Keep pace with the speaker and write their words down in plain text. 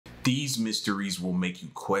These mysteries will make you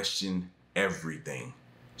question everything.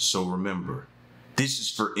 So remember, this is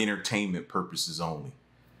for entertainment purposes only.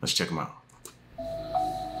 Let's check them out.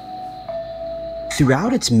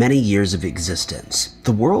 Throughout its many years of existence,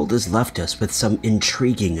 the world has left us with some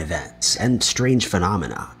intriguing events and strange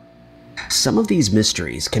phenomena. Some of these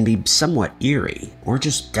mysteries can be somewhat eerie or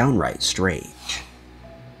just downright strange.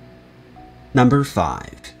 Number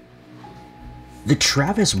 5. The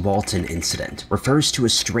Travis Walton incident refers to a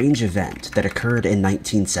strange event that occurred in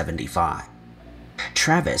 1975.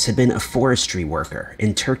 Travis had been a forestry worker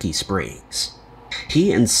in Turkey Springs.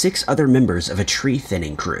 He and 6 other members of a tree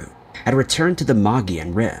thinning crew had returned to the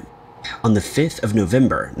Magellan Rim on the 5th of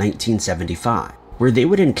November 1975, where they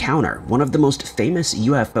would encounter one of the most famous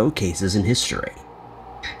UFO cases in history.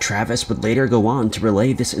 Travis would later go on to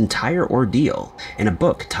relay this entire ordeal in a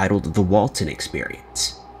book titled The Walton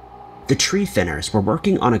Experience. The tree thinners were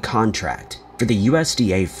working on a contract for the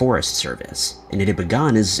USDA Forest Service, and it had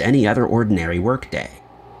begun as any other ordinary workday.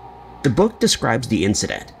 The book describes the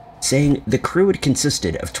incident, saying the crew had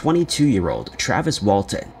consisted of 22-year-old Travis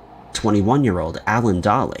Walton, 21-year-old Alan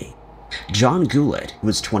Dolly, John Goulet, who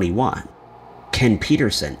was 21, Ken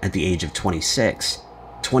Peterson at the age of 26,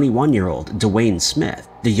 21-year-old Dwayne Smith,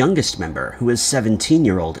 the youngest member, who was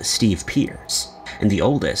 17-year-old Steve Pierce, and the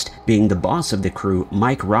oldest being the boss of the crew,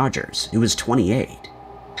 Mike Rogers, who was 28.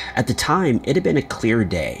 At the time, it had been a clear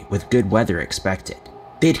day with good weather expected.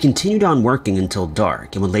 They had continued on working until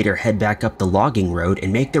dark and would later head back up the logging road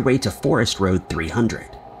and make their way to Forest Road 300.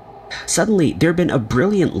 Suddenly, there had been a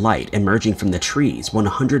brilliant light emerging from the trees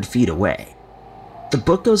 100 feet away. The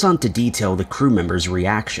book goes on to detail the crew members'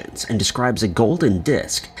 reactions and describes a golden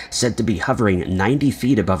disc said to be hovering 90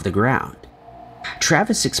 feet above the ground.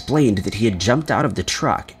 Travis explained that he had jumped out of the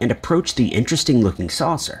truck and approached the interesting-looking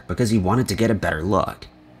saucer because he wanted to get a better look.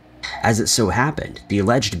 As it so happened, the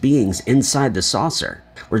alleged beings inside the saucer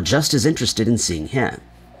were just as interested in seeing him.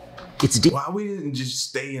 Why we didn't just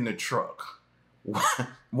stay in the truck?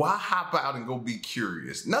 Why hop out and go be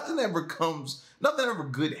curious? Nothing ever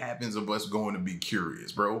good happens of us going to be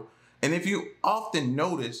curious, bro. And if you often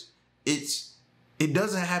notice, it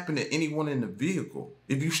doesn't happen to anyone in the vehicle.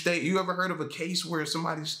 If you ever heard of a case where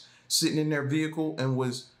somebody's sitting in their vehicle and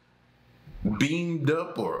was beamed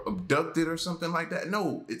up or abducted or something like that?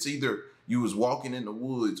 No, it's either you was walking in the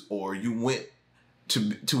woods or you went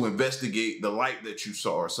to investigate the light that you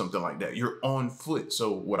saw or something like that. You're on foot. So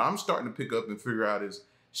what I'm starting to pick up and figure out is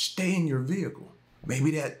stay in your vehicle.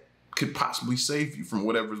 Maybe that could possibly save you from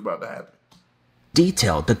whatever's about to happen.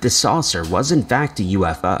 Detailed that the saucer was in fact a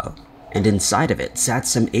UFO, and inside of it sat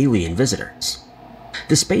some alien visitors.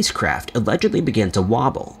 The spacecraft allegedly began to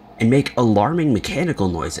wobble and make alarming mechanical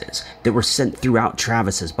noises that were sent throughout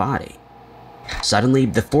Travis's body. Suddenly,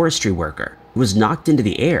 the forestry worker was knocked into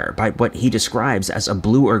the air by what he describes as a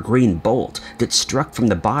blue or green bolt that struck from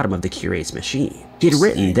the bottom of the curious machine. He had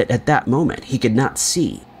written that at that moment he could not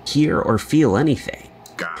see, hear, or feel anything.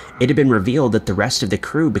 It had been revealed that the rest of the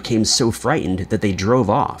crew became so frightened that they drove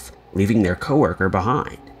off, leaving their coworker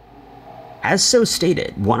behind. As so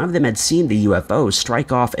stated, one of them had seen the UFO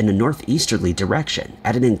strike off in a northeasterly direction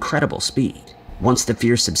at an incredible speed. Once the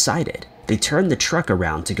fear subsided, they turned the truck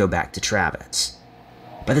around to go back to Travis.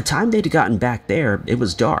 By the time they'd gotten back there, it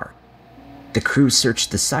was dark. The crew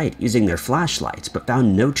searched the site using their flashlights but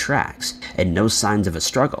found no tracks and no signs of a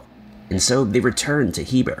struggle, and so they returned to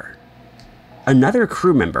Heber. Another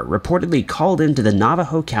crew member reportedly called into the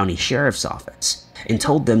Navajo County Sheriff's Office and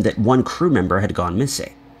told them that one crew member had gone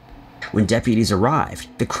missing. When deputies arrived,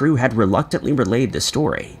 the crew had reluctantly relayed the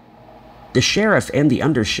story. The sheriff and the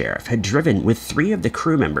undersheriff had driven with 3 of the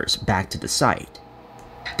crew members back to the site.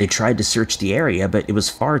 They tried to search the area, but it was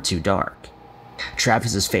far too dark.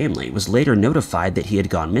 Travis's family was later notified that he had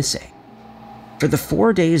gone missing. For the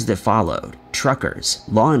 4 days that followed, truckers,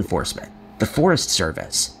 law enforcement, the Forest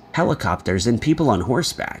Service, helicopters, and people on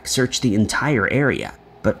horseback searched the entire area,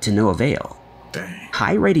 but to no avail. Dang.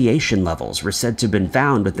 High radiation levels were said to have been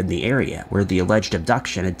found within the area where the alleged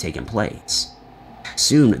abduction had taken place.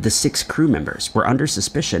 Soon, the 6 crew members were under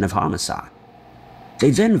suspicion of homicide. They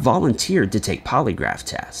then volunteered to take polygraph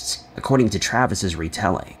tests, according to Travis's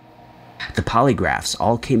retelling. The polygraphs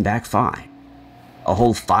all came back fine. A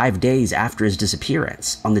whole 5 days after his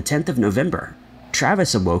disappearance, on the 10th of November,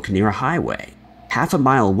 Travis awoke near a highway, half a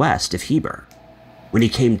mile west of Heber. When he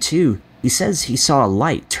came to, he says he saw a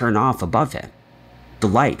light turn off above him. The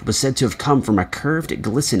light was said to have come from a curved,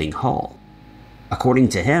 glistening hull. According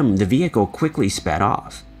to him, the vehicle quickly sped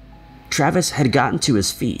off. Travis had gotten to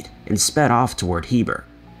his feet and sped off toward Heber,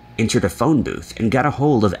 entered a phone booth, and got a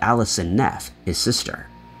hold of Allison Neff, his sister.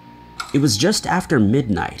 It was just after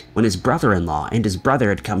midnight when his brother-in-law and his brother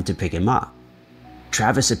had come to pick him up.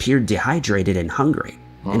 Travis appeared dehydrated and hungry,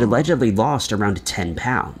 and allegedly lost around 10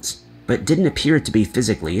 pounds, but didn't appear to be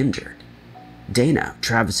physically injured. Dana,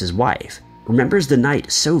 Travis's wife, remembers the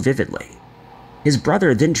night so vividly. His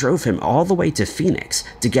brother then drove him all the way to Phoenix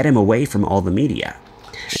to get him away from all the media.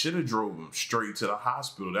 Should have drove him straight to the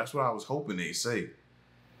hospital. That's what I was hoping they'd say.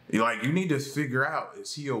 Like, you need to figure out,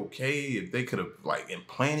 is he okay? If they could have, like,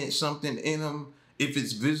 implanted something in him, if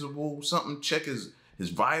it's visible, something, check his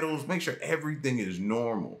vitals, make sure everything is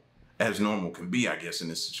normal, as normal can be, I guess, in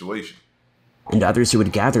this situation. And others who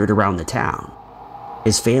had gathered around the town.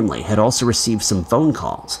 His family had also received some phone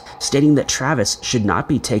calls stating that Travis should not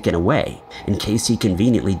be taken away in case he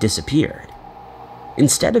conveniently disappeared.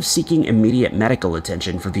 Instead of seeking immediate medical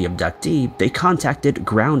attention for the abductee, they contacted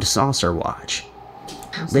Ground Saucer Watch.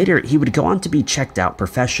 Later, he would go on to be checked out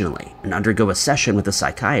professionally and undergo a session with a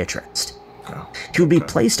psychiatrist. He would be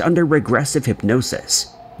placed under regressive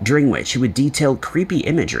hypnosis, during which he would detail creepy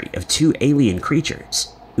imagery of two alien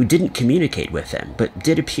creatures who didn't communicate with him but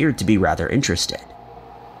did appear to be rather interested.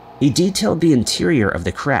 He detailed the interior of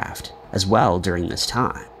the craft as well during this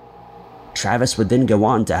time. Travis would then go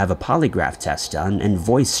on to have a polygraph test done and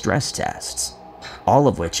voice stress tests, all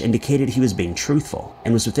of which indicated he was being truthful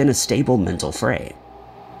and was within a stable mental frame.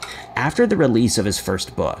 After the release of his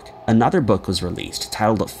first book, another book was released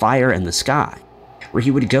titled Fire in the Sky, where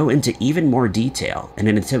he would go into even more detail in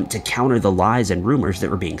an attempt to counter the lies and rumors that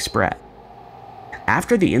were being spread.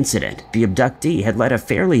 After the incident, the abductee had led a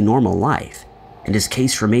fairly normal life, and his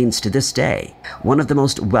case remains to this day one of the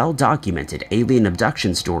most well-documented alien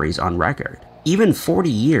abduction stories on record. Even 40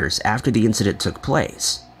 years after the incident took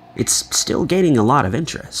place, it's still gaining a lot of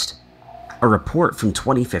interest. A report from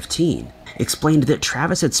 2015 explained that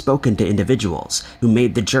Travis had spoken to individuals who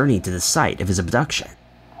made the journey to the site of his abduction.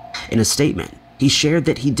 In a statement, he shared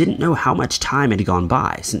that he didn't know how much time had gone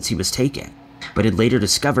by since he was taken, but had later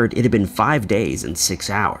discovered it had been 5 days and 6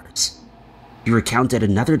 hours. He recounted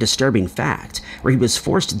another disturbing fact where he was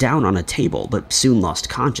forced down on a table but soon lost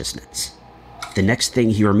consciousness. The next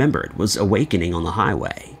thing he remembered was awakening on the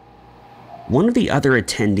highway. One of the other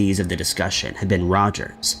attendees of the discussion had been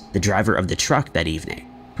Rogers, the driver of the truck that evening,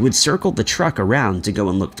 who had circled the truck around to go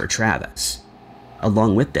and look for Travis.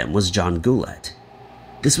 Along with them was John Goulet.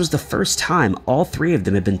 This was the first time all three of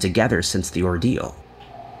them had been together since the ordeal.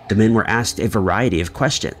 The men were asked a variety of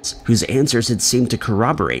questions, whose answers had seemed to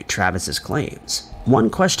corroborate Travis's claims. One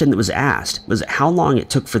question that was asked was how long it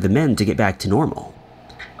took for the men to get back to normal.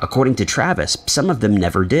 According to Travis, some of them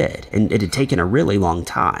never did, and it had taken a really long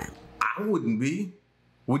time. I wouldn't be.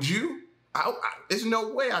 Would you? There's no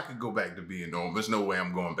way I could go back to being normal. There's no way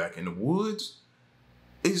I'm going back in the woods.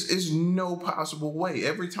 It's no possible way.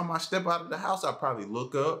 Every time I step out of the house, I probably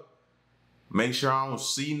look up, make sure I don't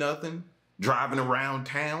see nothing. Driving around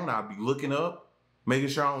town, I'll be looking up, making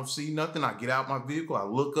sure I don't see nothing. I get out my vehicle, I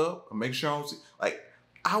look up, I make sure I don't see. Like,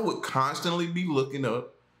 I would constantly be looking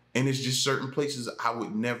up, and it's just certain places I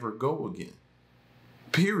would never go again.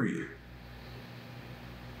 Period.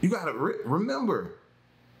 You gotta remember,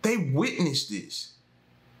 they witnessed this.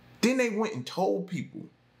 Then they went and told people.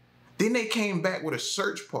 Then they came back with a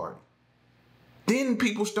search party. Then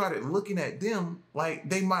people started looking at them like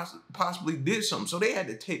they might possibly did something. So they had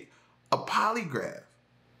to take a polygraph.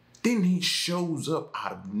 Then he shows up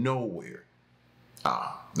out of nowhere.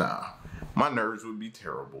 Nah. My nerves would be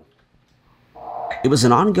terrible. It was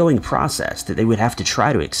an ongoing process that they would have to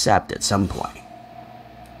try to accept at some point.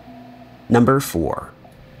 Number 4.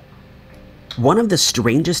 One of the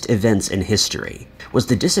strangest events in history was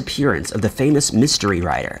the disappearance of the famous mystery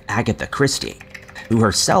writer Agatha Christie, who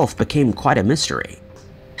herself became quite a mystery.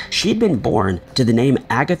 She had been born to the name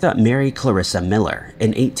Agatha Mary Clarissa Miller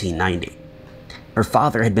in 1890. Her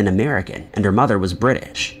father had been American and her mother was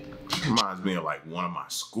British. She reminds me of like one of my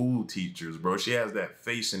school teachers, bro. She has that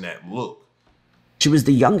face and that look. She was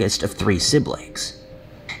the youngest of 3 siblings.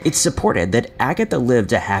 It's supported that Agatha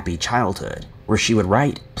lived a happy childhood, where she would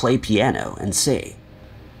write, play piano, and sing.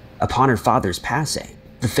 Upon her father's passing,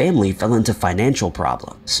 the family fell into financial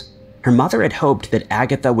problems. Her mother had hoped that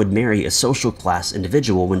Agatha would marry a social class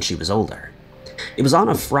individual when she was older. It was on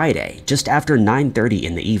a Friday, just after 9:30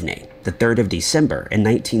 in the evening, the 3rd of December in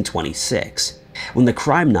 1926, when the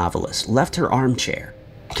crime novelist left her armchair,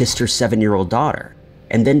 kissed her 7-year-old daughter,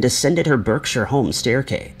 and then descended her Berkshire home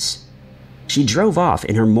staircase. She drove off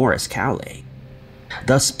in her Morris Cowley,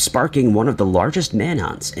 thus sparking one of the largest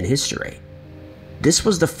manhunts in history. This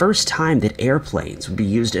was the first time that airplanes would be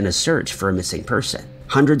used in a search for a missing person.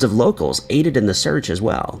 Hundreds of locals aided in the search as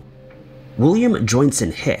well. William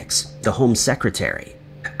Joynson Hicks, the Home Secretary,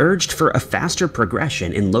 urged for a faster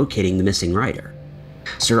progression in locating the missing writer.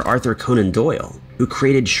 Sir Arthur Conan Doyle, who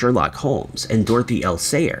created Sherlock Holmes, and Dorothy L.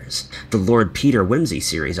 Sayers, the Lord Peter Wimsey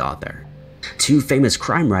series author, two famous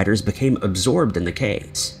crime writers, became absorbed in the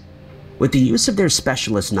case. With the use of their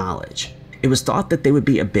specialist knowledge, it was thought that they would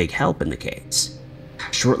be a big help in the case.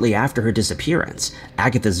 Shortly after her disappearance,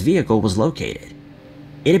 Agatha's vehicle was located.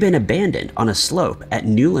 It had been abandoned on a slope at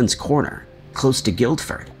Newlands Corner, close to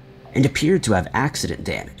Guildford, and appeared to have accident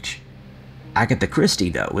damage. Agatha Christie,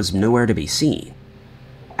 though, was nowhere to be seen.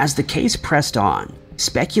 As the case pressed on,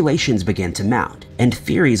 speculations began to mount, and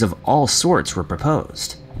theories of all sorts were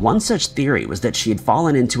proposed. One such theory was that she had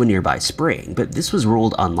fallen into a nearby spring, but this was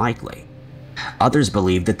ruled unlikely. Others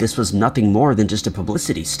believed that this was nothing more than just a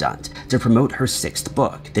publicity stunt to promote her 6th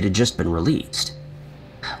book that had just been released.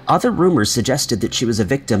 Other rumors suggested that she was a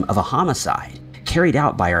victim of a homicide carried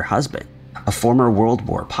out by her husband, a former World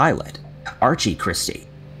War pilot, Archie Christie,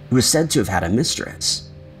 who was said to have had a mistress.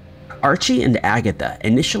 Archie and Agatha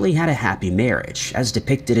initially had a happy marriage, as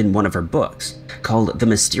depicted in one of her books, called The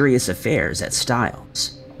Mysterious Affairs at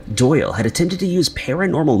Styles. Doyle had attempted to use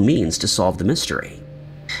paranormal means to solve the mystery.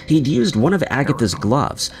 He'd used one of Agatha's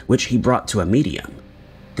gloves, which he brought to a medium.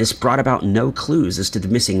 This brought about no clues as to the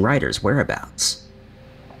missing writer's whereabouts.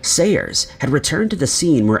 Sayers had returned to the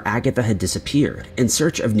scene where Agatha had disappeared in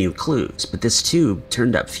search of new clues, but this too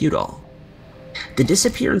turned up futile. The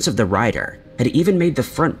disappearance of the writer had even made the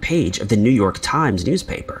front page of the New York Times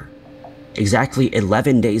newspaper. Exactly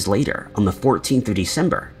 11 days later, on the 14th of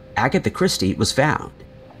December, Agatha Christie was found.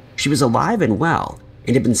 She was alive and well,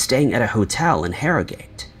 and had been staying at a hotel in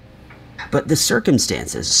Harrogate. But the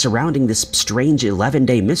circumstances surrounding this strange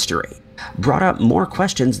 11-day mystery brought up more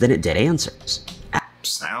questions than it did answers.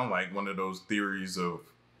 Sound like one of those theories of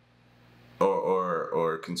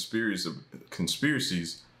or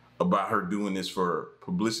conspiracies about her doing this for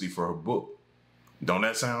publicity for her book. Don't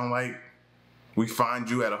that sound like we find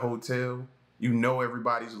you at a hotel, you know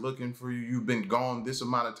everybody's looking for you, you've been gone this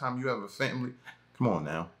amount of time, you have a family? Come on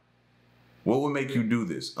now. What would make you do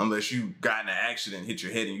this? Unless you got in an accident, hit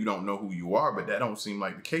your head, and you don't know who you are, but that don't seem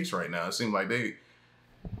like the case right now. It seems like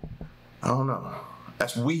I don't know.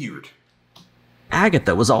 That's weird.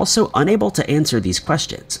 Agatha was also unable to answer these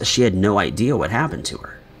questions, as she had no idea what happened to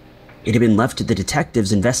her. It had been left to the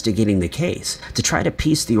detectives investigating the case to try to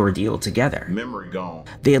piece the ordeal together. Memory gone.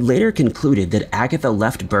 They had later concluded that Agatha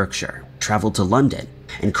left Berkshire, traveled to London,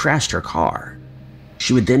 and crashed her car.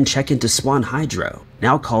 She would then check into Swan Hydro,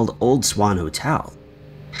 now called Old Swan Hotel.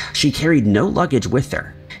 She carried no luggage with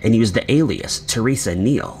her and used the alias Teresa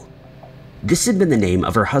Neal. This had been the name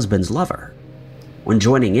of her husband's lover. When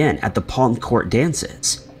joining in at the Palm Court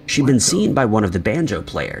dances, she'd been seen by one of the banjo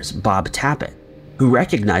players, Bob Tappet, who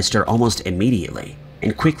recognized her almost immediately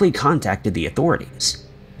and quickly contacted the authorities.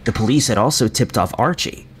 The police had also tipped off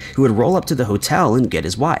Archie, who would roll up to the hotel and get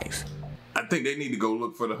his wife. I think they need to go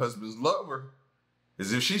look for the husband's lover.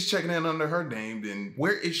 As if she's checking in under her name, then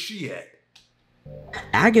where is she at?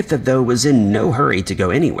 Agatha, though, was in no hurry to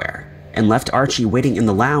go anywhere, and left Archie waiting in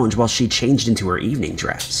the lounge while she changed into her evening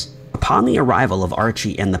dress. Upon the arrival of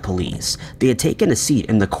Archie and the police, they had taken a seat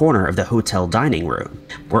in the corner of the hotel dining room,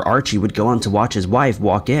 where Archie would go on to watch his wife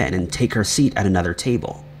walk in and take her seat at another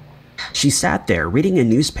table. She sat there reading a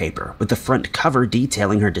newspaper with the front cover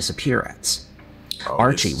detailing her disappearance.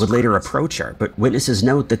 Archie would later approach her, but witnesses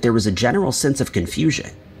note that there was a general sense of confusion,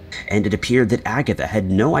 and it appeared that Agatha had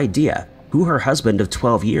no idea who her husband of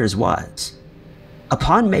 12 years was.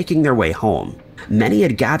 Upon making their way home, many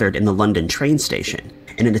had gathered in the London train station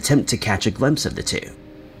in an attempt to catch a glimpse of the two.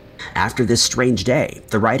 After this strange day,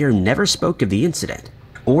 the writer never spoke of the incident,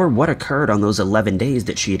 or what occurred on those 11 days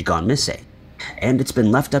that she had gone missing, and it's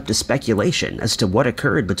been left up to speculation as to what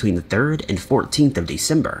occurred between the 3rd and 14th of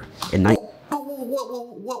December in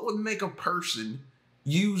What would make a person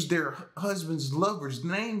use their husband's lover's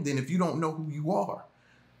name then if you don't know who you are?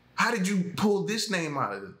 How did you pull this name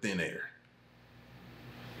out of the thin air?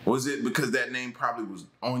 Was it because that name probably was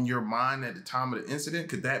on your mind at the time of the incident?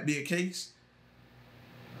 Could that be a case?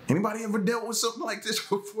 Anybody ever dealt with something like this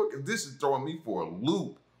before? Because this is throwing me for a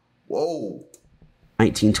loop. Whoa.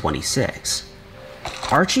 1926.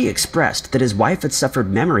 Archie expressed that his wife had suffered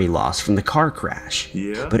memory loss from the car crash,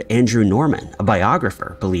 but Andrew Norman, a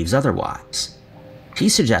biographer, believes otherwise. He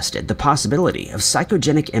suggested the possibility of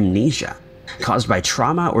psychogenic amnesia caused by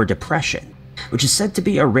trauma or depression, which is said to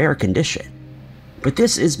be a rare condition. But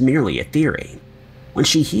this is merely a theory. When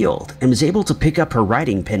she healed and was able to pick up her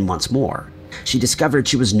writing pen once more, she discovered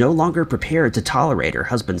she was no longer prepared to tolerate her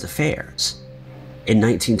husband's affairs. In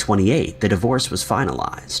 1928, the divorce was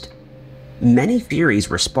finalized. Many theories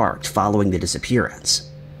were sparked following the disappearance.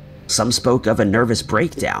 Some spoke of a nervous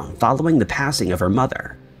breakdown following the passing of her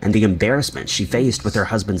mother and the embarrassment she faced with her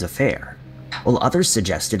husband's affair, while others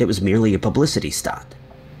suggested it was merely a publicity stunt.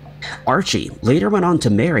 Archie later went on to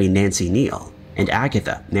marry Nancy Neal, and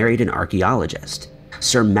Agatha married an archaeologist,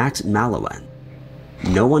 Sir Max Mallowan.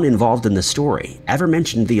 No one involved in the story ever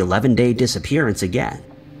mentioned the 11-day disappearance again,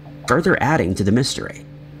 further adding to the mystery.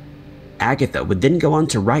 Agatha would then go on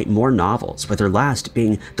to write more novels, with her last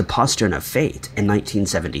being The Postern of Fate in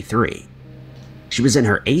 1973. She was in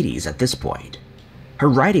her 80s at this point. Her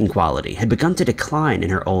writing quality had begun to decline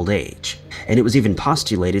in her old age, and it was even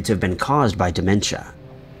postulated to have been caused by dementia.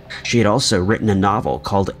 She had also written a novel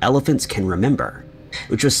called Elephants Can Remember,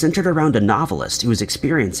 which was centered around a novelist who was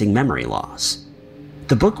experiencing memory loss.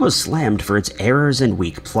 The book was slammed for its errors and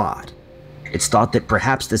weak plot. It's thought that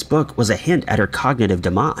perhaps this book was a hint at her cognitive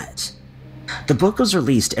demise. The book was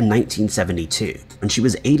released in 1972 when she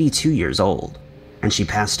was 82 years old, and she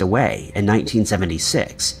passed away in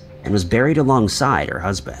 1976 and was buried alongside her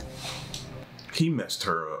husband. He messed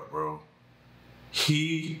her up, bro.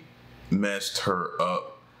 He messed her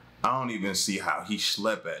up. I don't even see how he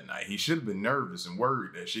slept at night. He should have been nervous and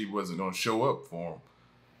worried that she wasn't going to show up for him.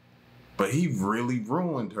 But he really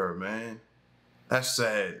ruined her, man. That's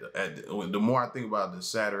sad. The more I think about it, the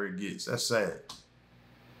sadder it gets. That's sad.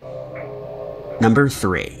 Number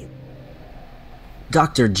 3.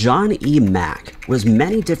 Dr. John E. Mack was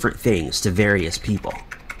many different things to various people.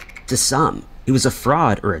 To some, he was a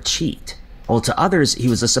fraud or a cheat, while to others he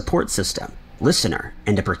was a support system, listener,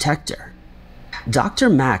 and a protector. Dr.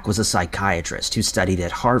 Mack was a psychiatrist who studied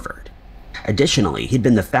at Harvard. Additionally, he'd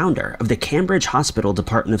been the founder of the Cambridge Hospital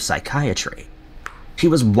Department of Psychiatry. He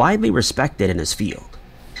was widely respected in his field.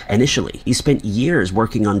 Initially, he spent years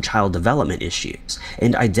working on child development issues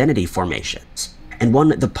and identity formations, and won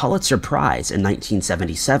the Pulitzer Prize in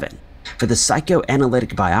 1977 for the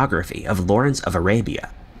psychoanalytic biography of Lawrence of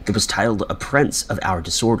Arabia that was titled A Prince of Our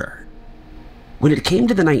Disorder. When it came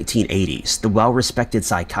to the 1980s, the well-respected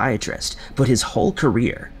psychiatrist put his whole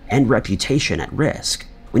career and reputation at risk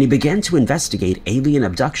when he began to investigate alien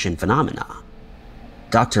abduction phenomena.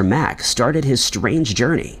 Dr. Mack started his strange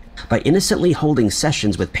journey by innocently holding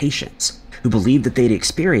sessions with patients who believed that they'd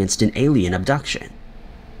experienced an alien abduction.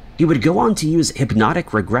 He would go on to use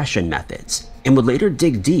hypnotic regression methods and would later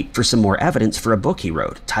dig deep for some more evidence for a book he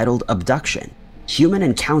wrote titled Abduction: Human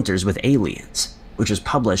Encounters with Aliens, which was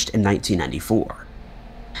published in 1994.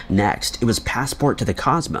 Next, it was Passport to the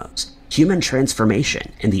Cosmos: Human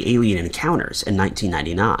Transformation and the Alien Encounters in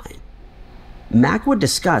 1999. Mack would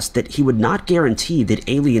discuss that he would not guarantee that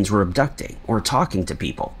aliens were abducting or talking to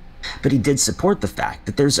people, but he did support the fact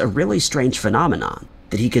that there's a really strange phenomenon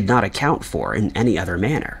that he could not account for in any other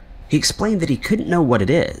manner. He explained that he couldn't know what it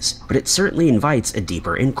is, but it certainly invites a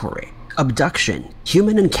deeper inquiry. Abduction: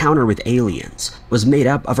 Human Encounter with Aliens was made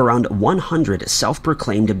up of around 100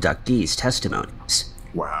 self-proclaimed abductees' testimonies.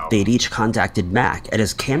 Wow. They'd each contacted Mack at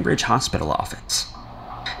his Cambridge hospital office.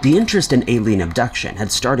 The interest in alien abduction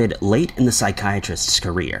had started late in the psychiatrist's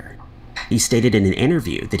career. He stated in an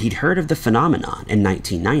interview that he'd heard of the phenomenon in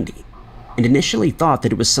 1990, and initially thought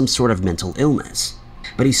that it was some sort of mental illness,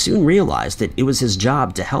 but he soon realized that it was his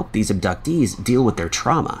job to help these abductees deal with their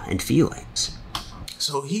trauma and feelings.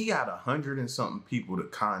 So he got 100 and something people to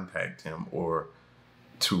contact him or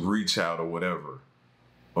to reach out or whatever,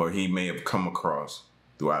 or he may have come across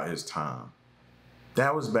throughout his time.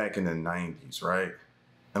 That was back in the 90s, right?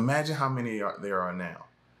 Imagine how many there are now.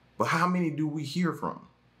 But how many do we hear from?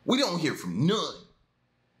 We don't hear from none.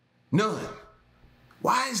 None.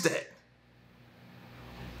 Why is that?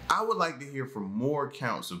 I would like to hear from more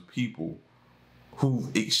accounts of people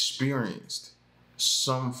who've experienced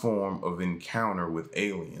some form of encounter with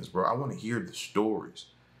aliens, bro. I want to hear the stories.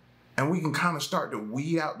 And we can kind of start to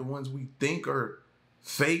weed out the ones we think are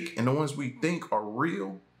fake and the ones we think are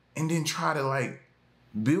real, and then try to like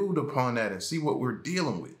build upon that and see what we're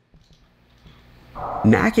dealing with.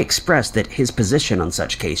 Mack expressed that his position on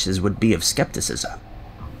such cases would be of skepticism.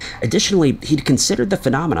 Additionally, he'd considered the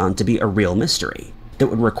phenomenon to be a real mystery that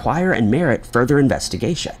would require and merit further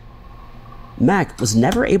investigation. Mack was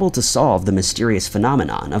never able to solve the mysterious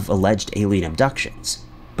phenomenon of alleged alien abductions,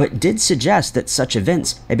 but did suggest that such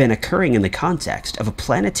events had been occurring in the context of a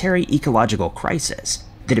planetary ecological crisis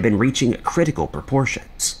that had been reaching critical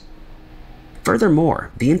proportions.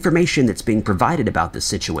 Furthermore, the information that's being provided about this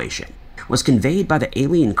situation was conveyed by the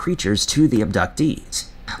alien creatures to the abductees,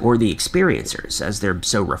 or the experiencers as they're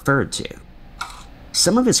so referred to.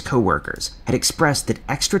 Some of his co-workers had expressed that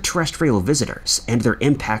extraterrestrial visitors and their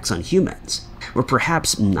impacts on humans were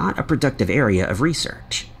perhaps not a productive area of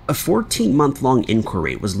research. A 14-month-long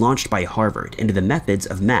inquiry was launched by Harvard into the methods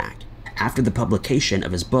of Mack after the publication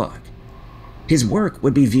of his book. His work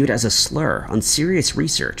would be viewed as a slur on serious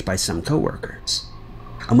research by some coworkers.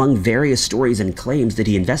 Among various stories and claims that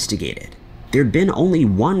he investigated, there'd been only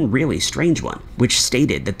one really strange one, which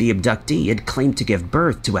stated that the abductee had claimed to give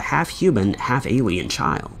birth to a half-human, half-alien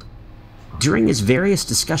child. During his various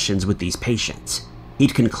discussions with these patients,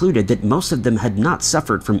 he'd concluded that most of them had not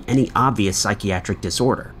suffered from any obvious psychiatric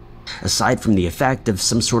disorder, aside from the effect of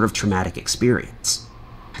some sort of traumatic experience.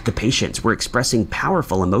 The patients were expressing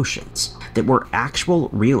powerful emotions that were actual,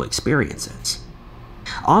 real experiences.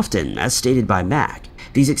 Often, as stated by Mack,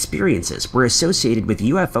 these experiences were associated with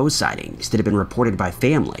UFO sightings that had been reported by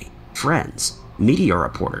family, friends, media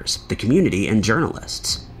reporters, the community, and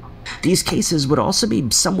journalists. These cases would also be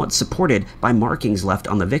somewhat supported by markings left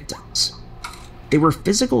on the victims. They were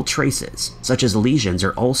physical traces, such as lesions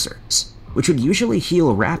or ulcers, which would usually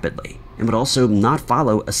heal rapidly and would also not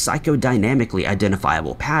follow a psychodynamically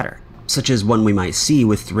identifiable pattern, such as one we might see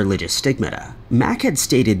with religious stigmata. Mack had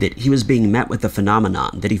stated that he was being met with a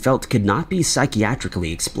phenomenon that he felt could not be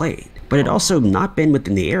psychiatrically explained, but had also not been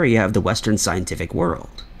within the area of the Western scientific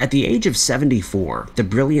world. At the age of 74, the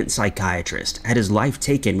brilliant psychiatrist had his life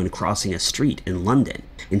taken when crossing a street in London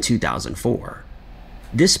in 2004.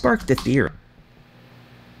 This sparked the theory.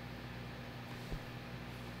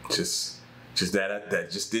 Just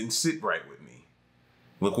that just didn't sit right with me.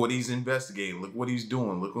 Look what he's investigating. Look what he's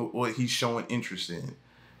doing. Look what he's showing interest in,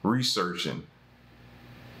 researching.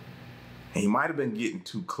 And he might have been getting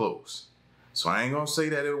too close. So I ain't gonna say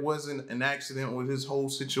that it wasn't an accident with his whole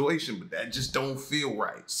situation, but that just don't feel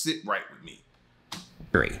right. Sit right with me.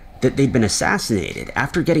 That they'd been assassinated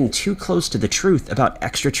after getting too close to the truth about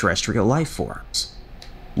extraterrestrial life forms.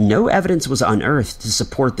 No evidence was unearthed to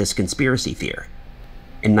support this conspiracy theory.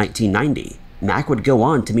 In 1990, Mack would go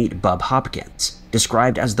on to meet Bub Hopkins,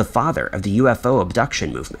 described as the father of the UFO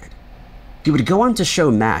abduction movement. He would go on to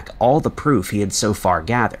show Mack all the proof he had so far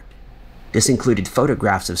gathered. This included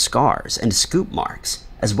photographs of scars and scoop marks,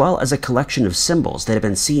 as well as a collection of symbols that had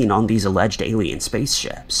been seen on these alleged alien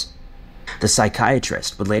spaceships. The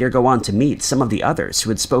psychiatrist would later go on to meet some of the others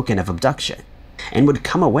who had spoken of abduction, and would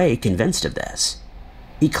come away convinced of this.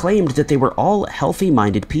 He claimed that they were all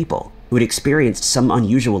healthy-minded people who had experienced some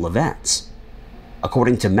unusual events.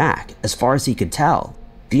 According to Mack, as far as he could tell,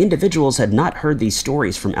 the individuals had not heard these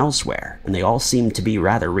stories from elsewhere, and they all seemed to be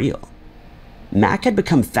rather real. Mack had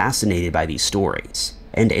become fascinated by these stories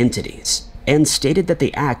and entities, and stated that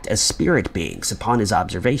they act as spirit beings upon his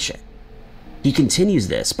observation. He continues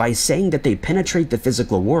this by saying that they penetrate the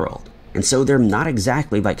physical world, and so they're not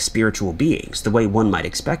exactly like spiritual beings the way one might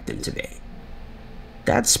expect them to be.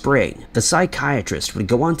 That spring, the psychiatrist would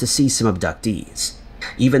go on to see some abductees,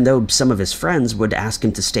 even though some of his friends would ask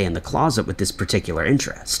him to stay in the closet with this particular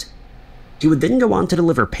interest. He would then go on to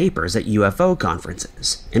deliver papers at UFO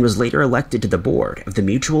conferences, and was later elected to the board of the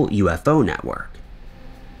Mutual UFO Network.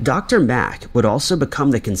 Dr. Mack would also become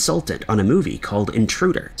the consultant on a movie called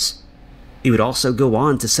Intruders. He would also go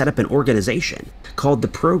on to set up an organization called the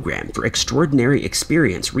Program for Extraordinary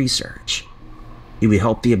Experience Research. He would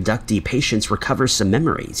help the abductee patients recover some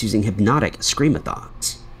memories using hypnotic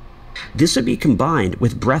screamathons. This would be combined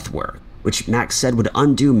with breath work, which Mack said would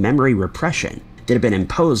undo memory repression that had been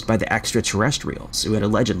imposed by the extraterrestrials who had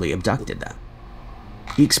allegedly abducted them.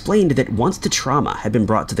 He explained that once the trauma had been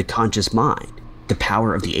brought to the conscious mind, the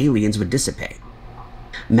power of the aliens would dissipate.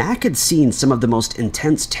 Mack had seen some of the most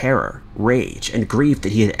intense terror, rage, and grief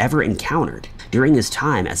that he had ever encountered during his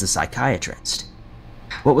time as a psychiatrist.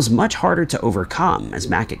 What was much harder to overcome, as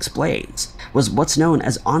Mack explains, was what's known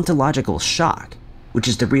as ontological shock, which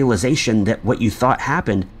is the realization that what you thought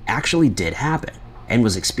happened actually did happen and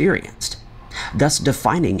was experienced, thus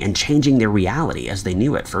defining and changing their reality as they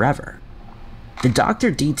knew it forever. The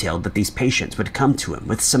doctor detailed that these patients would come to him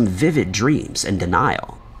with some vivid dreams and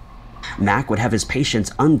denial. Mack would have his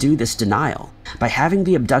patients undo this denial by having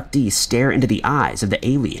the abductee stare into the eyes of the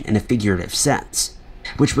alien in a figurative sense,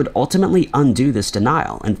 which would ultimately undo this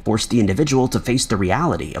denial and force the individual to face the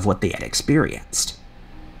reality of what they had experienced.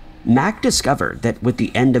 Mack discovered that with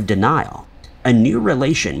the end of denial, a new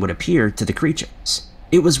relation would appear to the creatures.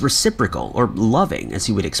 It was reciprocal or loving, as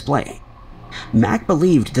he would explain. Mack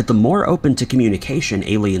believed that the more open to communication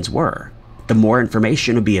aliens were, the more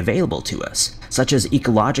information would be available to us, such as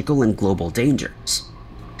ecological and global dangers.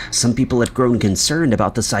 Some people had grown concerned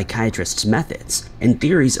about the psychiatrist's methods, and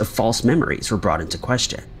theories of false memories were brought into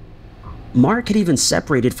question. Mark had even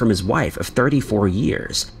separated from his wife of 34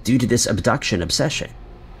 years due to this abduction obsession.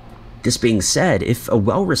 This being said, if a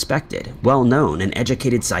well-respected, well-known, and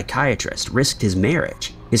educated psychiatrist risked his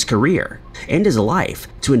marriage, his career, and his life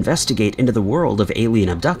to investigate into the world of alien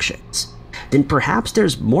abductions, then perhaps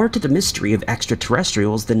there's more to the mystery of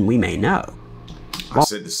extraterrestrials than we may know. I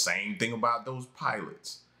said the same thing about those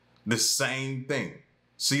pilots. The same thing.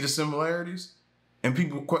 See the similarities? And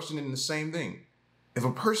people questioning the same thing. If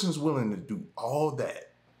a person's willing to do all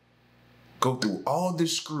that, go through all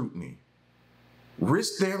this scrutiny,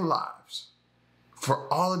 risk their lives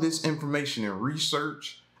for all of this information and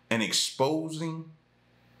research and exposing,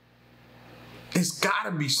 it's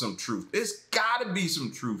gotta be some truth. It's gotta be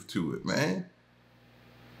some truth to it, man.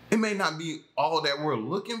 It may not be all that we're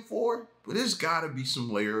looking for, but there's gotta be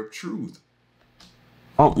some layer of truth.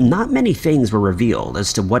 While not many things were revealed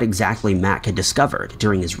as to what exactly Mac had discovered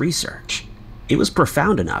during his research, it was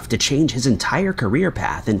profound enough to change his entire career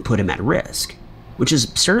path and put him at risk, which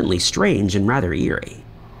is certainly strange and rather eerie.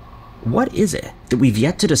 What is it that we've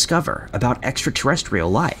yet to discover about extraterrestrial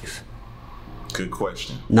life? Good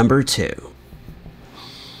question. Number 2.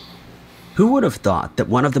 Who would have thought that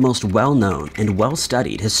one of the most well-known and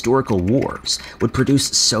well-studied historical wars would produce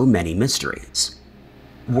so many mysteries?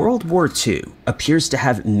 World War II appears to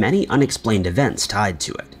have many unexplained events tied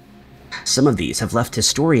to it. Some of these have left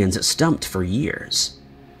historians stumped for years.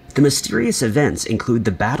 The mysterious events include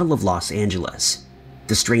the Battle of Los Angeles,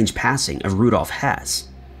 the strange passing of Rudolf Hess,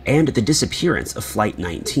 and the disappearance of Flight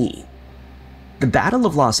 19. The Battle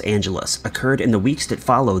of Los Angeles occurred in the weeks that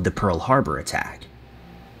followed the Pearl Harbor attack.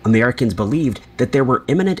 Americans believed that there were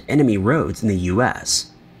imminent enemy roads in the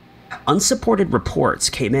US. Unsupported reports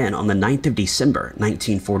came in on the 9th of December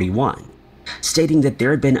 1941, stating that there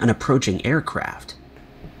had been an approaching aircraft.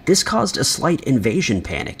 This caused a slight invasion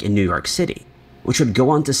panic in New York City, which would go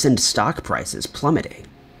on to send stock prices plummeting.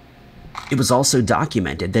 It was also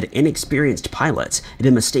documented that inexperienced pilots had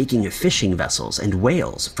been mistaking fishing vessels and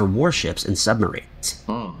whales for warships and submarines.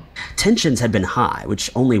 Tensions had been high,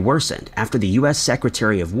 which only worsened after the US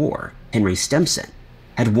Secretary of War, Henry Stimson,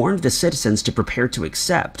 had warned the citizens to prepare to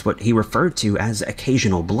accept what he referred to as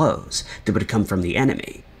occasional blows that would come from the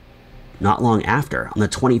enemy. Not long after, on the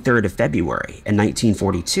 23rd of February in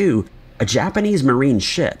 1942, a Japanese Marine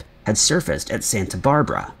ship had surfaced at Santa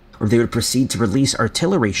Barbara, where they would proceed to release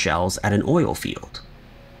artillery shells at an oil field.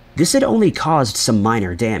 This had only caused some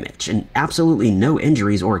minor damage and absolutely no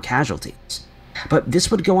injuries or casualties, but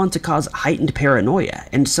this would go on to cause heightened paranoia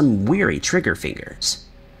and some weary trigger fingers.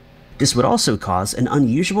 This would also cause an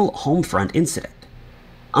unusual home front incident.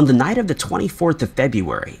 On the night of the 24th of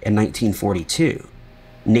February in 1942,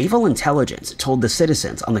 naval intelligence told the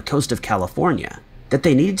citizens on the coast of California that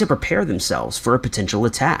they needed to prepare themselves for a potential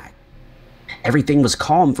attack. Everything was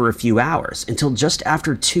calm for a few hours until just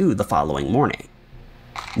after 2 the following morning.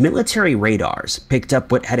 Military radars picked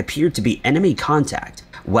up what had appeared to be enemy contact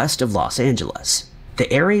west of Los Angeles.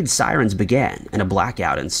 The air raid sirens began and a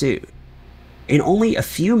blackout ensued. In only a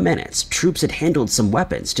few minutes, troops had handled some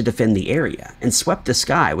weapons to defend the area and swept the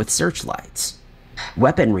sky with searchlights.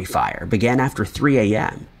 Weaponry fire began after 3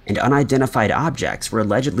 a.m., and unidentified objects were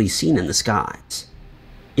allegedly seen in the skies.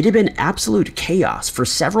 It had been absolute chaos for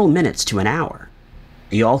several minutes to an hour.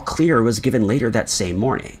 The all clear was given later that same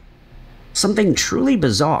morning. Something truly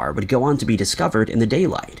bizarre would go on to be discovered in the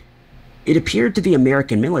daylight. It appeared to the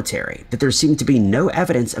American military that there seemed to be no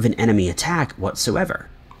evidence of an enemy attack whatsoever.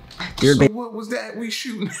 So what was that we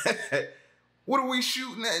shooting at? What are we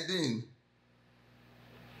shooting at then?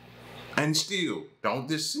 And still, don't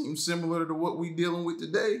this seem similar to what we dealing with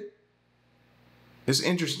today? It's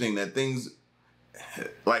interesting that things,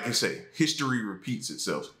 like I say, history repeats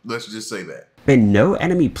itself. Let's just say that. Been no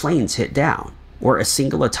enemy planes hit down, or a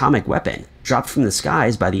single atomic weapon dropped from the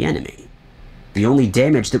skies by the enemy. The only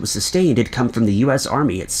damage that was sustained had come from the US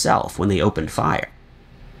Army itself when they opened fire.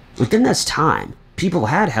 Within this time, people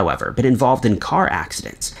had, however, been involved in car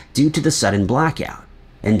accidents due to the sudden blackout,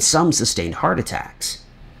 and some sustained heart attacks.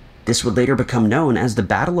 This would later become known as the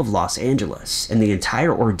Battle of Los Angeles, and the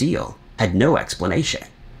entire ordeal had no explanation.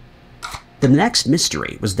 The next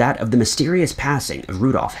mystery was that of the mysterious passing of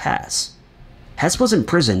Rudolf Hess. Hess was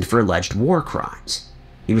imprisoned for alleged war crimes.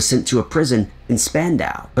 He was sent to a prison in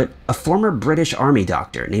Spandau, but a former British Army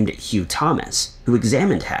doctor named Hugh Thomas, who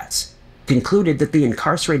examined Hess, concluded that the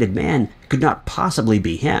incarcerated man could not possibly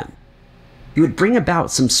be him. He would bring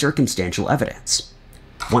about some circumstantial evidence.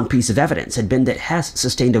 One piece of evidence had been that Hess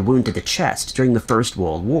sustained a wound to the chest during the First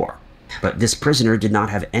World War, but this prisoner did not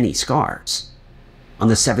have any scars. On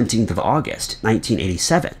the 17th of August,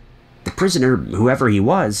 1987, the prisoner, whoever he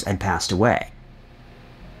was, had passed away.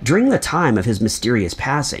 During the time of his mysterious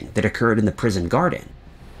passing that occurred in the prison garden,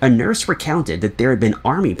 a nurse recounted that there had been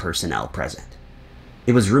army personnel present.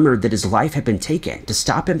 It was rumored that his life had been taken to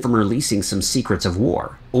stop him from releasing some secrets of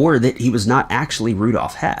war, or that he was not actually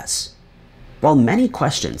Rudolf Hess. While many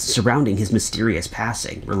questions surrounding his mysterious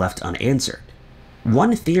passing were left unanswered,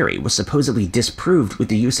 one theory was supposedly disproved with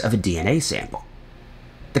the use of a DNA sample.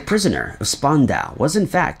 The prisoner of Spandau was in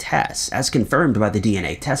fact Hess, as confirmed by the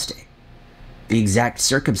DNA testing. The exact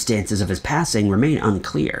circumstances of his passing remain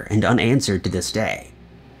unclear and unanswered to this day,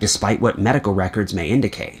 despite what medical records may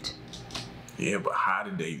indicate. Yeah, but how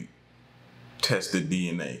did they test the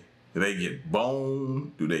DNA? Do they get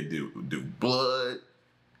bone? Do they do blood?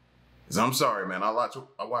 'Cause I'm sorry, man. I watch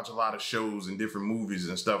a lot of shows and different movies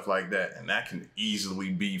and stuff like that, and that can easily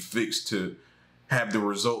be fixed to have the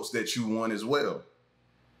results that you want as well.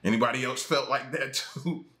 Anybody else felt like that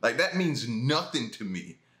too? Like, that means nothing to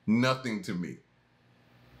me. Nothing to me.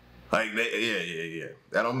 Like, yeah.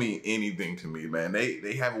 That don't mean anything to me, man.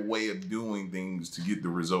 They have a way of doing things to get the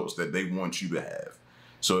results that they want you to have.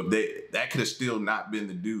 So if that could have still not been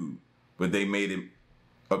the dude, but they made it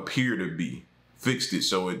appear to be, fixed it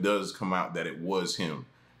so it does come out that it was him.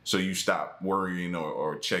 So you stop worrying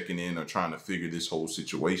or checking in or trying to figure this whole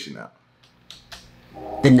situation out.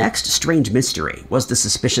 The next strange mystery was the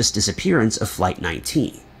suspicious disappearance of Flight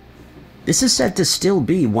 19. This is said to still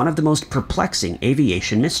be one of the most perplexing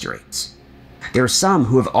aviation mysteries. There are some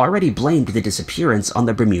who have already blamed the disappearance on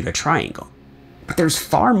the Bermuda Triangle, but there's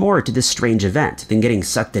far more to this strange event than getting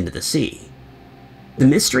sucked into the sea. The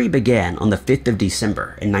mystery began on the 5th of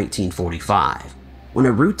December in 1945, when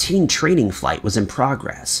a routine training flight was in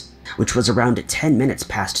progress, which was around 10 minutes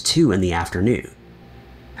past 2 in the afternoon.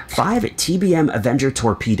 5 TBM Avenger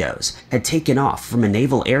torpedoes had taken off from a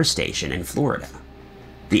naval air station in Florida.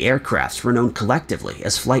 The aircrafts were known collectively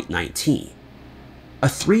as Flight 19. A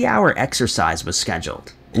 3-hour exercise was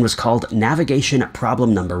scheduled and was called Navigation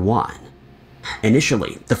Problem Number 1.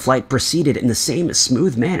 Initially, the flight proceeded in the same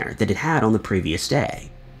smooth manner that it had on the previous day.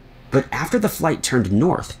 But after the flight turned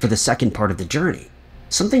north for the second part of the journey,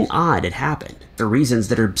 something odd had happened for reasons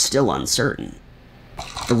that are still uncertain.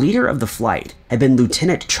 The leader of the flight had been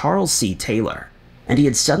Lieutenant Charles C. Taylor, and he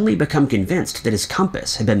had suddenly become convinced that his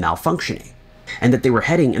compass had been malfunctioning, and that they were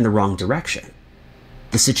heading in the wrong direction.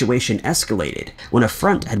 The situation escalated when a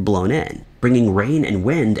front had blown in, bringing rain and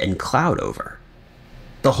wind and cloud over.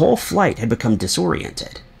 The whole flight had become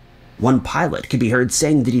disoriented. One pilot could be heard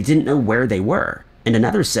saying that he didn't know where they were, and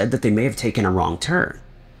another said that they may have taken a wrong turn.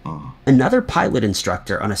 Another pilot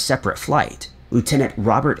instructor on a separate flight, Lieutenant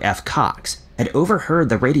Robert F. Cox, had overheard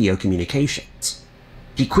the radio communications.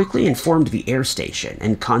 He quickly informed the air station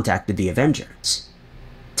and contacted the Avengers.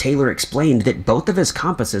 Taylor explained that both of his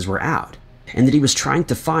compasses were out, and that he was trying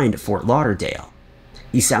to find Fort Lauderdale.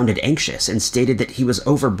 He sounded anxious and stated that he was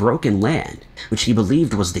over broken land, which he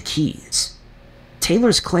believed was the Keys.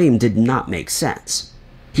 Taylor's claim did not make sense.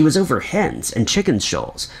 He was over hens and chicken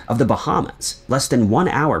shoals of the Bahamas less than 1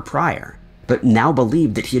 hour prior, but now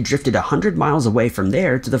believed that he had drifted 100 miles away from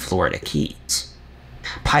there to the Florida Keys.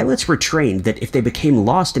 Pilots were trained that if they became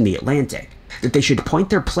lost in the Atlantic, that they should point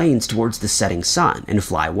their planes towards the setting sun and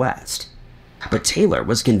fly west. But Taylor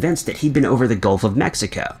was convinced that he'd been over the Gulf of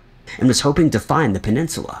Mexico and was hoping to find the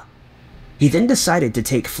peninsula. He then decided to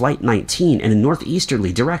take Flight 19 in a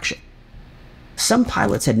northeasterly direction. Some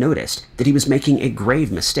pilots had noticed that he was making a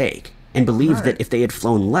grave mistake and believed that if they had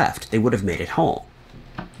flown left, they would have made it home.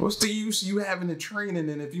 What's the use of you having the training,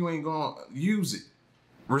 and if you ain't gonna use it,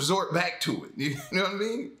 resort back to it? You know what I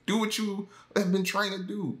mean? Do what you have been trained to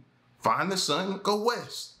do. Find the sun, go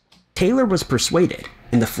west. Taylor was persuaded,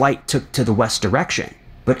 and the flight took to the west direction,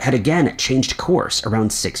 but had again changed course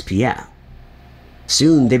around 6 p.m.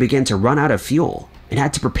 Soon they began to run out of fuel and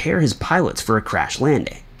had to prepare his pilots for a crash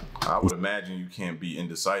landing. I would imagine you can't be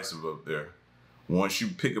indecisive up there. Once you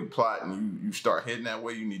pick a plot and you start heading that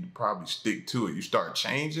way, you need to probably stick to it. You start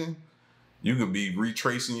changing, you can be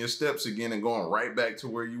retracing your steps again and going right back to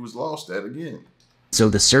where you was lost at again. So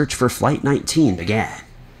the search for Flight 19 began.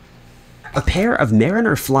 A pair of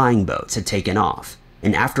Mariner flying boats had taken off,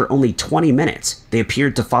 and after only 20 minutes, they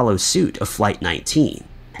appeared to follow suit of Flight 19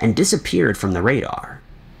 and disappeared from the radar.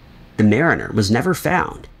 The Mariner was never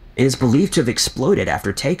found and is believed to have exploded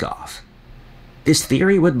after takeoff. This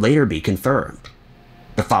theory would later be confirmed.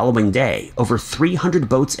 The following day, over 300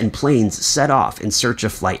 boats and planes set off in search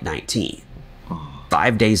of Flight 19.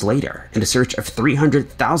 5 days later, and a search of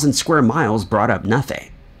 300,000 square miles brought up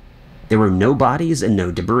nothing. There were no bodies and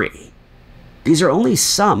no debris. These are only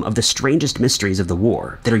some of the strangest mysteries of the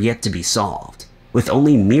war that are yet to be solved, with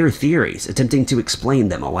only mere theories attempting to explain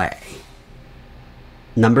them away.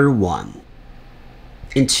 Number 1.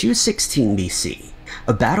 In 216 BC,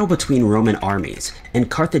 A battle between Roman armies and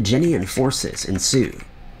Carthaginian forces ensued,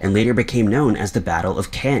 and later became known as the Battle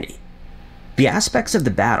of Cannae. The aspects of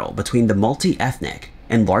the battle between the multi-ethnic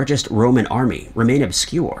and largest Roman army remain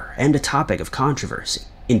obscure and a topic of controversy.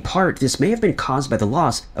 In part, this may have been caused by the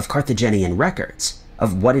loss of Carthaginian records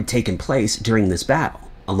of what had taken place during this battle,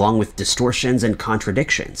 along with distortions and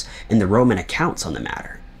contradictions in the Roman accounts on the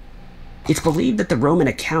matter. It's believed that the Roman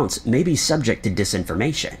accounts may be subject to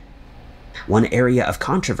disinformation. One area of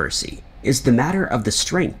controversy is the matter of the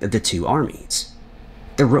strength of the two armies.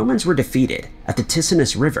 The Romans were defeated at the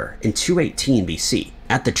Ticinus River in 218 BC,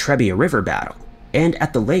 at the Trebia River battle, and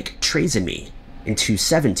at the Lake Trasimene in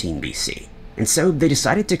 217 BC, and so they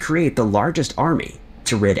decided to create the largest army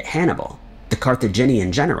to rid Hannibal, the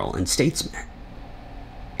Carthaginian general and statesman.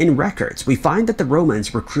 In records, we find that the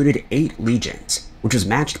Romans recruited 8 legions, which was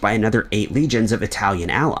matched by another 8 legions of Italian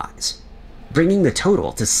allies, bringing the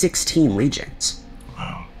total to 16 legions.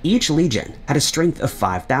 Wow. Each legion had a strength of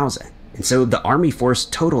 5,000, and so the army force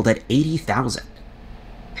totaled at 80,000.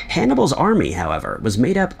 Hannibal's army, however, was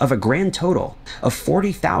made up of a grand total of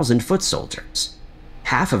 40,000 foot soldiers,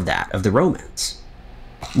 half of that of the Romans.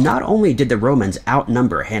 Not only did the Romans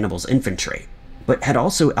outnumber Hannibal's infantry, but had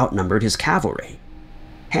also outnumbered his cavalry.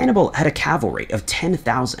 Hannibal had a cavalry of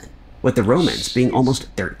 10,000, with the Romans being almost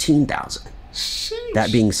 13,000.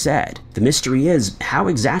 That being said, the mystery is, how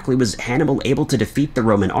exactly was Hannibal able to defeat the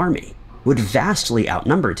Roman army, who had vastly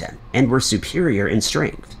outnumbered him and were superior in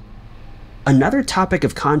strength? Another topic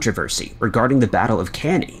of controversy regarding the Battle of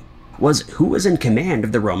Cannae was who was in command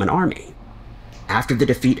of the Roman army. After the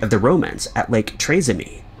defeat of the Romans at Lake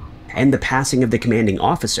Trasimene and the passing of the commanding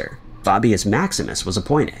officer, Fabius Maximus was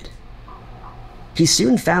appointed. He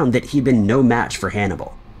soon found that he'd been no match for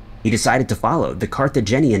Hannibal. He decided to follow the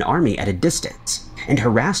Carthaginian army at a distance and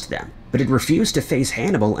harassed them, but had refused to face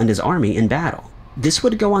Hannibal and his army in battle. This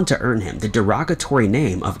would go on to earn him the derogatory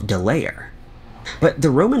name of Delayer. But the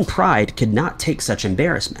Roman pride could not take such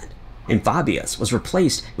embarrassment, and Fabius was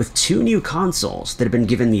replaced with 2 new consuls that had been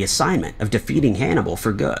given the assignment of defeating Hannibal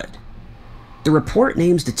for good. The report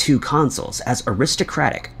names the 2 consuls as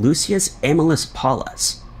aristocratic Lucius Aemilius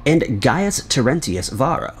Paulus and Gaius Terentius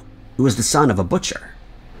Varro, who was the son of a butcher.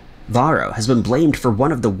 Varro has been blamed for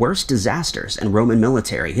one of the worst disasters in Roman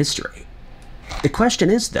military history. The question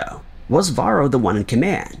is, though, was Varro the one in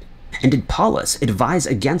command? And did Paulus advise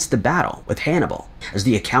against the battle with Hannibal, as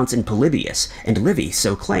the accounts in Polybius and Livy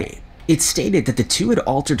so claim? It's stated that the two had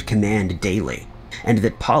altered command daily, and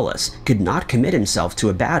that Paulus could not commit himself to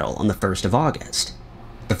a battle on the 1st of August.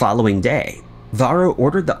 The following day, Varro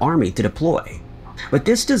ordered the army to deploy. But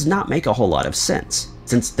this does not make a whole lot of sense,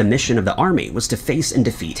 since the mission of the army was to face and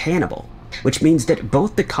defeat Hannibal, which means that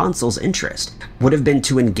both the consuls' interest would have been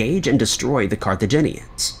to engage and destroy the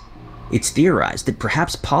Carthaginians. It's theorized that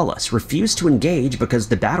perhaps Paulus refused to engage because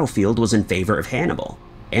the battlefield was in favor of Hannibal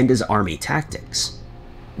and his army tactics.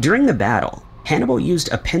 During the battle, Hannibal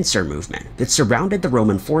used a pincer movement that surrounded the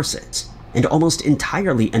Roman forces and almost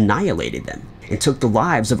entirely annihilated them and took the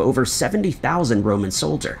lives of over 70,000 Roman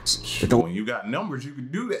soldiers. When you got numbers, you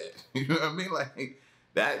can do that. You know what I mean? Like,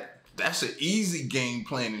 that's an easy game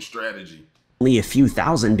planning strategy. Only a few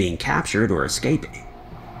thousand being captured or escaping.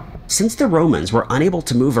 Since the Romans were unable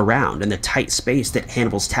to move around in the tight space that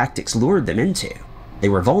Hannibal's tactics lured them into, they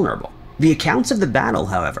were vulnerable. The accounts of the battle,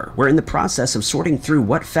 however, were in the process of sorting through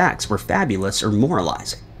what facts were fabulous or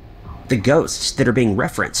moralizing. The ghosts that are being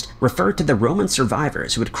referenced refer to the Roman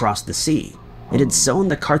survivors who had crossed the sea and had sown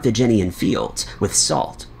the Carthaginian fields with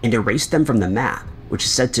salt and erased them from the map, which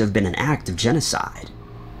is said to have been an act of genocide.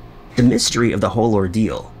 The mystery of the whole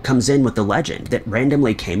ordeal comes in with the legend that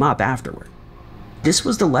randomly came up afterward. This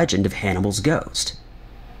was the legend of Hannibal's ghost.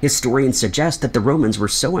 Historians suggest that the Romans were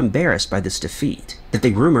so embarrassed by this defeat that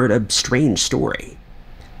they rumored a strange story.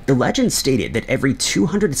 The legend stated that every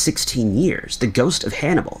 216 years, the ghost of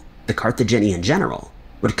Hannibal, the Carthaginian general,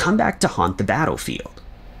 would come back to haunt the battlefield.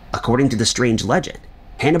 According to the strange legend,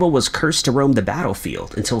 Hannibal was cursed to roam the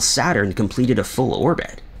battlefield until Saturn completed a full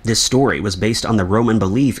orbit. This story was based on the Roman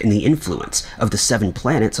belief in the influence of the 7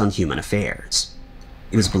 planets on human affairs.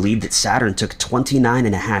 It was believed that Saturn took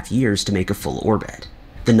 29.5 years to make a full orbit.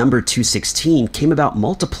 The number 216 came about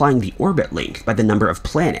multiplying the orbit length by the number of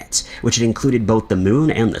planets, which had included both the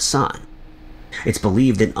moon and the sun. It's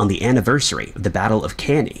believed that on the anniversary of the Battle of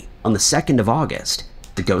Cannae, on the 2nd of August,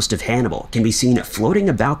 the ghost of Hannibal can be seen floating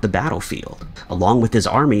about the battlefield, along with his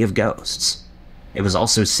army of ghosts. It was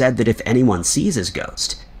also said that if anyone sees his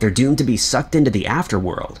ghost, they're doomed to be sucked into the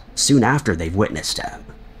afterworld soon after they've witnessed him.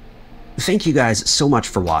 Thank you guys so much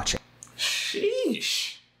for watching.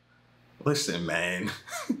 Sheesh. Listen, man.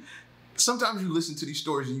 sometimes you listen to these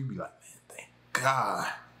stories and you be like, man, thank God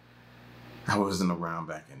I wasn't around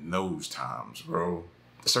back in those times, bro.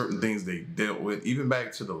 Certain things they dealt with, even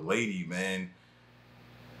back to the lady, man,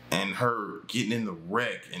 and her getting in the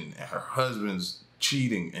wreck and her husband's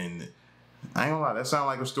cheating. And I ain't gonna lie, that sounds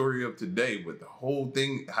like a story of today, but the whole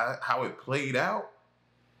thing, how it played out,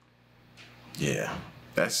 yeah,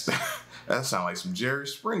 that sounds like some Jerry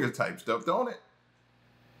Springer type stuff, don't it?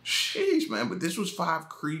 Sheesh, man, but this was 5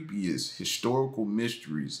 creepiest historical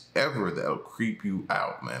mysteries ever that'll creep you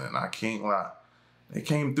out, man. And I can't lie, they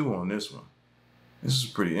came through on this one. This is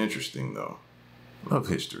pretty interesting, though. Love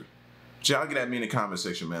history. But y'all get at me in the comment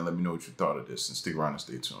section, man. Let me know what you thought of this, and stick around and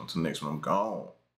stay tuned. Until next one, I'm gone.